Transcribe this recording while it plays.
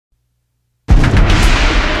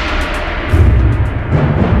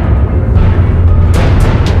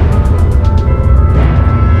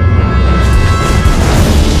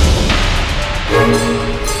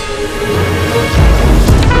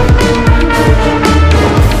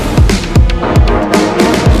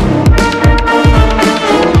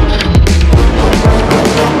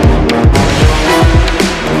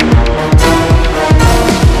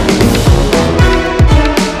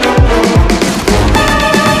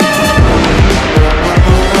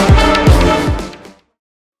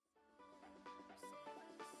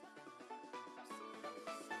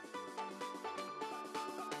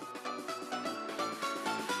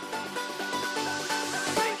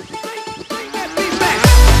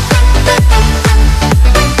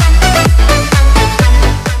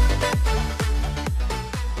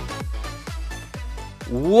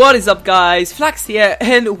What is up guys, Flax here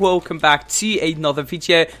and welcome back to another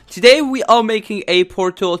video. Today we are making a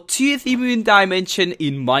portal to the moon dimension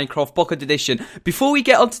in Minecraft Pocket Edition. Before we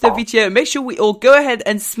get onto the video, make sure we all go ahead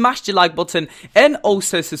and smash the like button and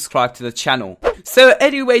also subscribe to the channel. So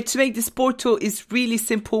anyway, to make this portal is really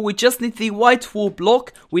simple. We just need the white wall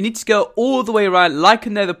block. We need to go all the way around like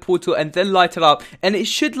another portal and then light it up, and it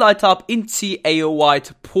should light up into a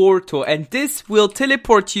white portal, and this will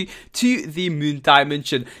teleport you to the moon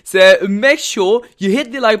dimension. So make sure you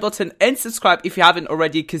hit the like button and subscribe if you haven't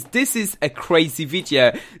already, because this is a crazy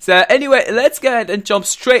video. So anyway, let's go ahead and jump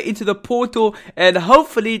straight into the portal, and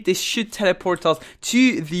hopefully this should teleport us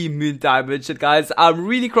to the moon dimension, guys. I'm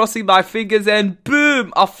really crossing my fingers, and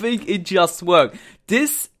boom, I think it just worked.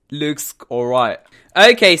 This looks alright.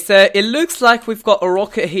 Okay, so it looks like we've got a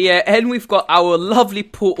rocket here and we've got our lovely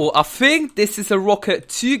portal. I think this is a rocket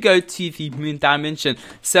to go to the moon dimension.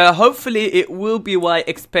 So hopefully it will be what I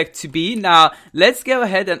expect to be. Now, let's go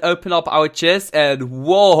ahead and open up our chest, and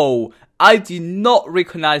whoa, I do not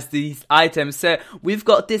recognize these items. So we've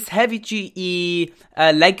got this heavy duty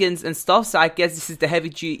leggings and stuff. So I guess this is the heavy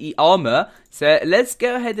duty armor. So let's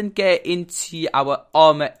go ahead and get into our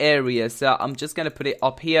armor area. So I'm just going to put it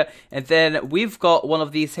up here. And then we've got one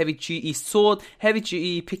of these heavy duty sword, heavy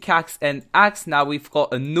duty pickaxe and axe. Now we've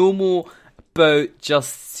got a normal bow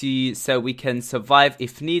just so we can survive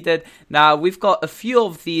if needed. Now we've got a few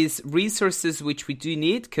of these resources which we do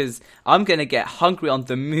need, because I'm gonna get hungry on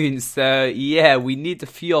the moon. So yeah, we need a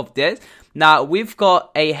few of this. Now we've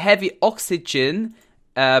got a heavy oxygen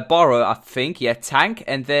borrow, I think, yeah, tank,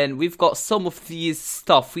 and then we've got some of these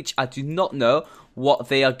stuff which I do not know what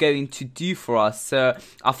they are going to do for us. So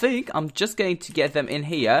I think I'm just going to get them in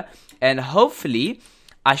here, and hopefully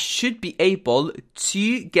I should be able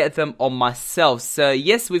to get them on myself. So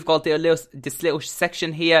yes, we've got this little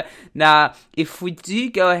section here. Now, if we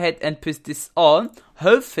do go ahead and put this on,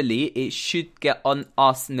 hopefully it should get on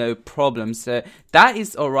us no problem. So that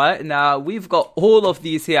is alright. Now we've got all of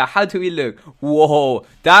these here. How do we look? Whoa,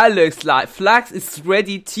 that looks like Flax is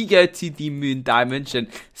ready to go to the moon dimension.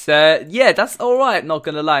 So yeah, that's alright, not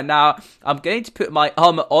gonna lie. Now I'm going to put my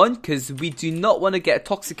armor on, because we do not want to get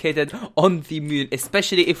intoxicated on the moon,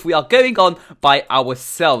 especially if we are going on by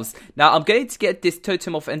ourselves. Now I'm going to get this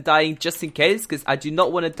totem of undying just in case, because I do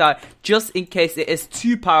not want to die just in case it is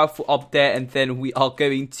too powerful up there, and then we are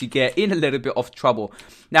going to get in a little bit of trouble.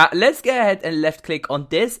 Now let's go ahead and left click on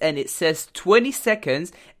this, and it says 20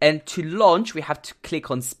 seconds, and to launch we have to click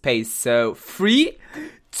on space. So 3,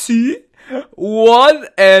 2, 1,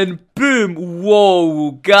 and boom.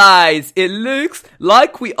 Whoa guys, it looks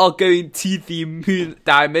like we are going to the moon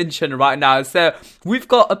dimension right now. So we've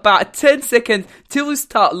got about 10 seconds till we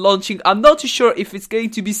start launching. I'm not too sure if it's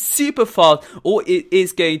going to be super fast or it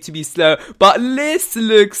is going to be slow, but this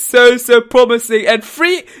looks so promising. And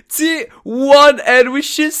 3, 2, 1, and we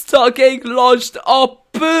should start getting launched up.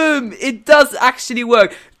 Boom! It does actually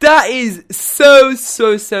work. That is so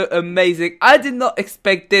amazing. I did not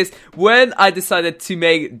expect this when I decided to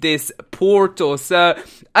make this portal. So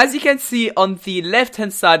as you can see on the left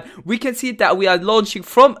hand side, we can see that we are launching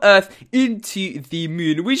from Earth into the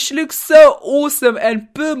moon, which looks so awesome.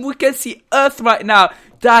 And boom, we can see Earth right now.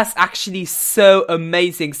 That's actually so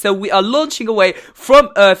amazing. So we are launching away from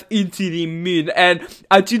Earth into the moon, and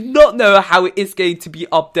I do not know how it is going to be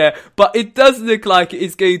up there, but it does look like it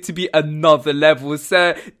is going to be another level.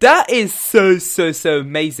 So that is so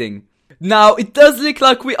amazing. Now, it does look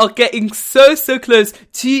like we are getting so close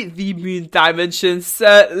to the moon dimension.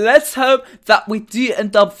 So let's hope that we do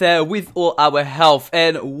end up there with all our health.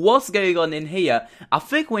 And what's going on in here? I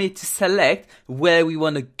think we need to select where we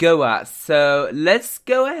want to go at. So let's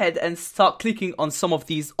go ahead and start clicking on some of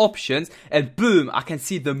these options. And boom, I can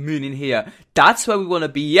see the moon in here. That's where we want to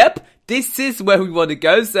be. Yep, this is where we want to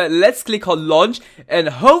go. So let's click on launch, and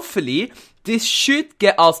hopefully this should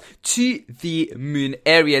get us to the moon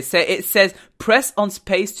area. So it says press on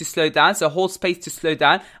space to slow down. So hold space to slow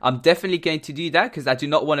down. I'm definitely going to do that because I do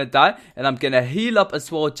not want to die. And I'm going to heal up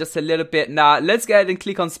as well just a little bit. Now let's go ahead and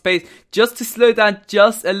click on space just to slow down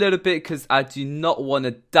just a little bit, because I do not want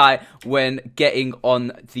to die when getting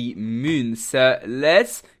on the moon. So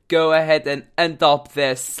let's go ahead and end up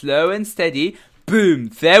there slow and steady. Boom,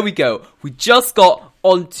 there we go. We just got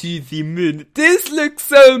onto the moon. This looks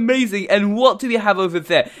so amazing. And what do we have over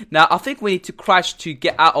there? Now, I think we need to crash to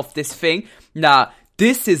get out of this thing. Now,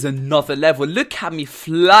 this is another level. Look at me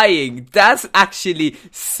flying. That's actually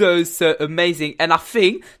so amazing. And I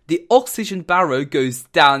think the oxygen barrel goes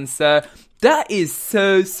down. So that is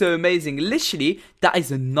so amazing. Literally, that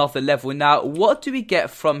is another level. Now, what do we get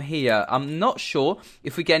from here? I'm not sure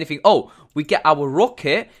if we get anything. Oh, we get our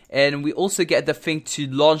rocket, and we also get the thing to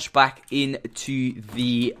launch back into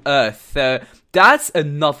the Earth. So that's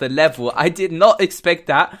another level. I did not expect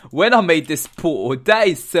that when I made this portal. That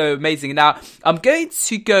is so amazing. Now, I'm going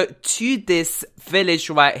to go to this village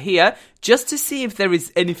right here just to see if there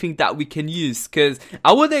is anything that we can use, because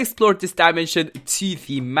I want to explore this dimension to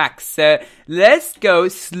the max. So let's go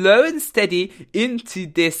slow and steady into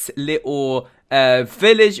this little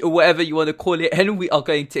village or whatever you want to call it, and we are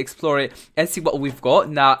going to explore it and see what we've got.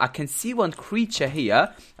 Now, I can see one creature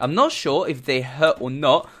here. I'm not sure if they hurt or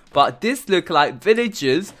not, but this look like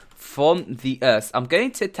villagers from the Earth. I'm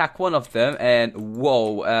going to attack one of them, and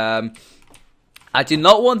whoa, I do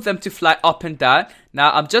not want them to fly up and down.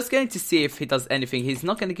 Now, I'm just going to see if he does anything. He's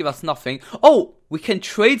not going to give us nothing. Oh, we can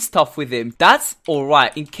trade stuff with him. That's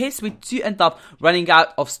alright. In case we do end up running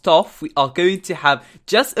out of stuff, we are going to have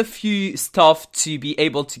just a few stuff to be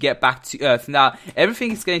able to get back to Earth. Now,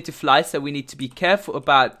 everything is going to fly, so we need to be careful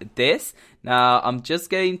about this. Now, I'm just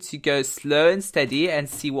going to go slow and steady and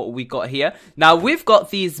see what we got here. Now, we've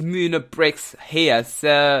got these moon bricks here,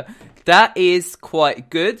 so that is quite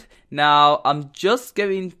good. Now, I'm just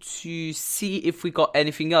going to see if we got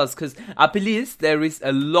anything else, because I believe there is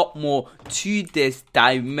a lot more to this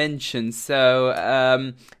dimension.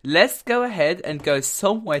 So, let's go ahead and go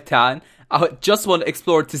somewhere down. I just want to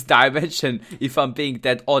explore this dimension, if I'm being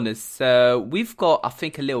dead honest. So, we've got, I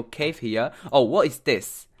think, a little cave here. Oh, what is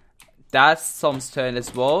this? That's some stone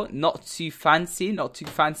as well. Not too fancy, not too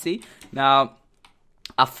fancy. Now,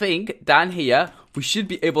 I think down here we should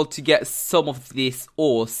be able to get some of this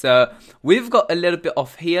ore. So we've got a little bit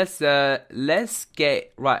of here. So let's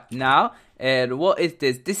get right now. And what is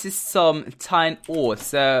this? This is some tine ore.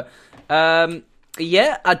 So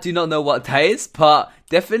yeah, I do not know what that is, but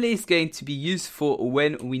definitely it's going to be useful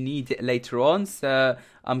when we need it later on. So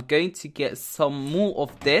I'm going to get some more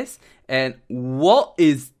of this. And what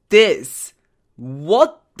is this?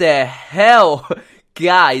 What the hell?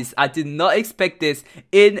 Guys, I did not expect this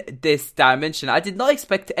in this dimension. I did not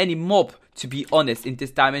expect any mob, to be honest, in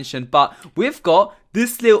this dimension. But we've got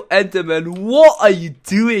this little Enderman. What are you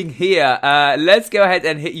doing here? Let's go ahead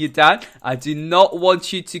and hit you down. I do not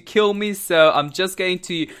want you to kill me, so I'm just going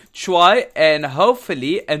to try and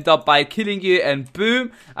hopefully end up by killing you. And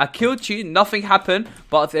boom, I killed you. Nothing happened,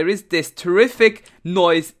 but there is this terrific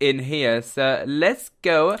noise in here. So let's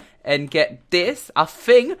go and get this. I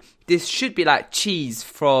think this should be like cheese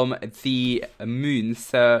from the moon.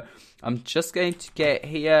 So I'm just going to get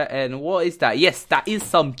here, and what is that? Yes, that is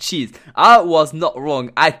some cheese. I was not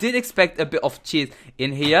wrong. I did expect a bit of cheese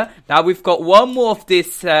in here. Now we've got one more of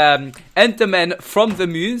this Enderman from the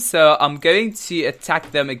moon, so I'm going to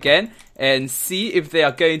attack them again and see if they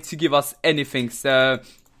are going to give us anything. So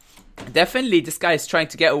definitely this guy is trying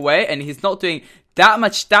to get away, and he's not doing that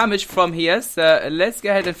much damage from here. So let's go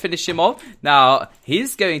ahead and finish him off. Now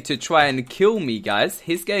he's going to try and kill me, guys.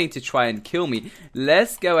 He's going to try and kill me.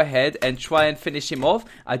 Let's go ahead and try and finish him off.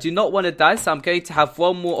 I do not want to die, so I'm going to have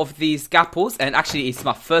one more of these gapples. And actually it's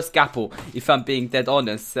my first gapple, if I'm being dead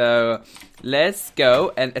honest. So let's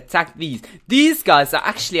go and attack these. These guys are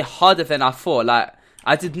actually harder than I thought. Like,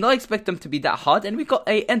 I did not expect them to be that hard, and we got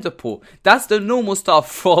a ender pearl. That's the normal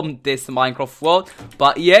stuff from this Minecraft world,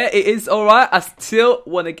 but yeah, it is alright. I still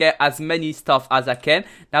want to get as many stuff as I can.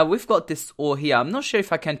 Now, we've got this ore here. I'm not sure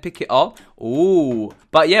if I can pick it up. Ooh,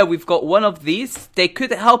 but yeah, we've got one of these. They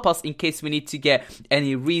could help us in case we need to get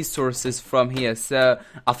any resources from here. So,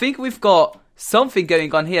 I think we've got something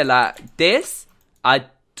going on here like this. I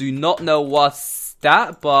do not know what's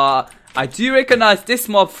that, but I do recognize this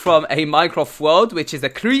mob from a Minecraft world, which is a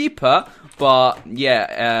creeper. But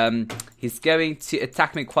yeah, he's going to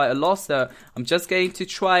attack me quite a lot, so I'm just going to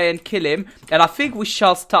try and kill him. And I think we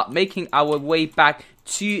shall start making our way back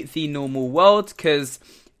to the normal world, because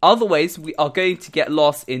otherwise we are going to get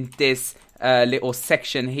lost in this little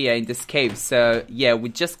section here in this cave. So yeah, we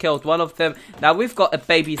just killed one of them. Now we've got a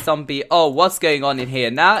baby zombie. Oh, what's going on in here?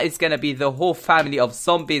 Now it's gonna be the whole family of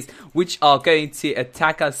zombies which are going to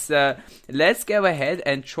attack us. Let's go ahead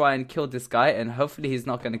and try and kill this guy, and hopefully he's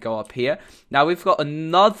not gonna go up here. Now we've got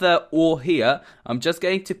another ore here. I'm just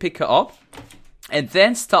going to pick it up and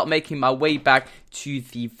then start making my way back to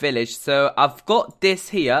the village. So I've got this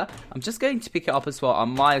here. I'm just going to pick it up as well. I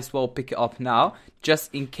might as well pick it up now,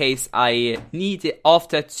 just in case I need it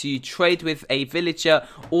after to trade with a villager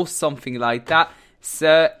or something like that.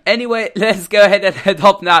 So anyway, let's go ahead and head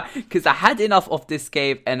up now, because I had enough of this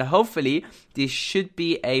cave, and hopefully this should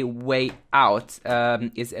be a way out.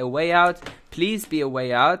 Is a way out? Please be a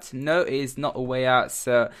way out. No, it is not a way out.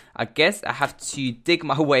 So I guess I have to dig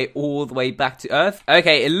my way all the way back to Earth.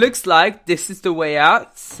 Okay, it looks like this is the way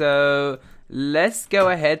out. So let's go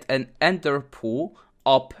ahead and enter a pool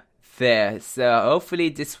up there. So hopefully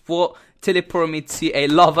this will teleport me to a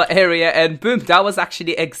lava area, and boom, that was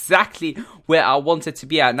actually exactly where I wanted to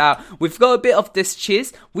be at. Now we've got a bit of this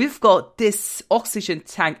cheese, we've got this oxygen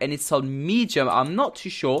tank, and it's on medium. I'm not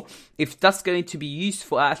too sure if that's going to be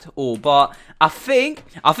useful at all, but I think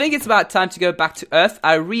it's about time to go back to Earth.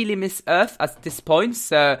 I really miss Earth at this point,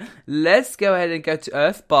 so let's go ahead and go to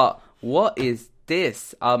Earth. But what is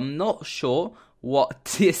this? I'm not sure what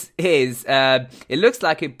this is. It looks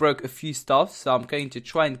like it broke a few stuff, so I'm going to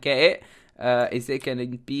try and get it. Is it gonna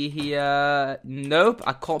be here? Nope,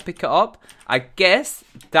 I can't pick it up. I guess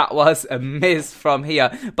that was a miss from here.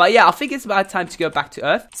 But yeah, I think it's about time to go back to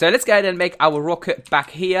Earth. So let's go ahead and make our rocket back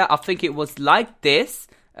here. I think it was like this.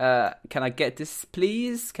 Can I get this,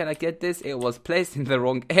 please? Can I get this? It was placed in the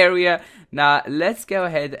wrong area. Now let's go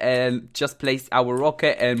ahead and just place our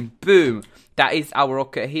rocket, and boom, that is our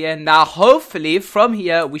rocket here. Now hopefully from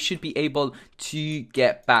here we should be able to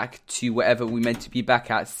get back to wherever we meant to be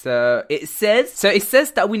back at. So it says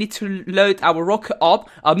that we need to load our rocket up.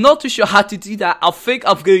 I'm not too sure how to do that. I think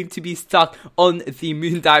I'm going to be stuck on the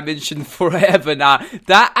moon dimension forever now.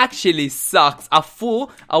 That actually sucks. I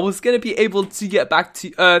thought I was going to be able to get back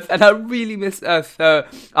to Earth, and I really miss Earth. So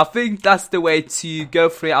I think that's the way to go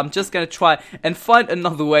for it. I'm just going to try and find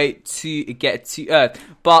another way to get to Earth.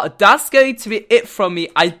 But that's going to be it from me.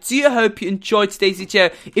 I do hope you enjoyed today's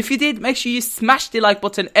video. If you did, make sure you smash the like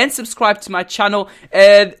button and subscribe to my channel,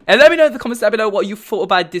 and let me know in the comments down below what you thought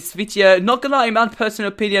about this video. Not gonna lie, in my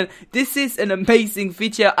personal opinion, this is an amazing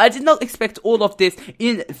video. I did not expect all of this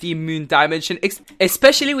in the moon dimension,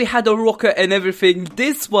 especially we had a rocket and everything.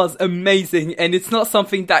 This was amazing, and it's not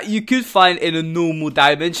something that you could find in a normal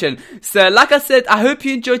dimension. So like I said, I hope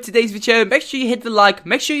you enjoyed today's video. Make sure you hit the like,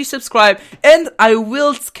 make sure you subscribe, and I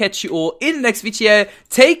will catch you all in the next video.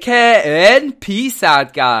 Take care and peace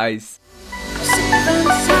out, guys.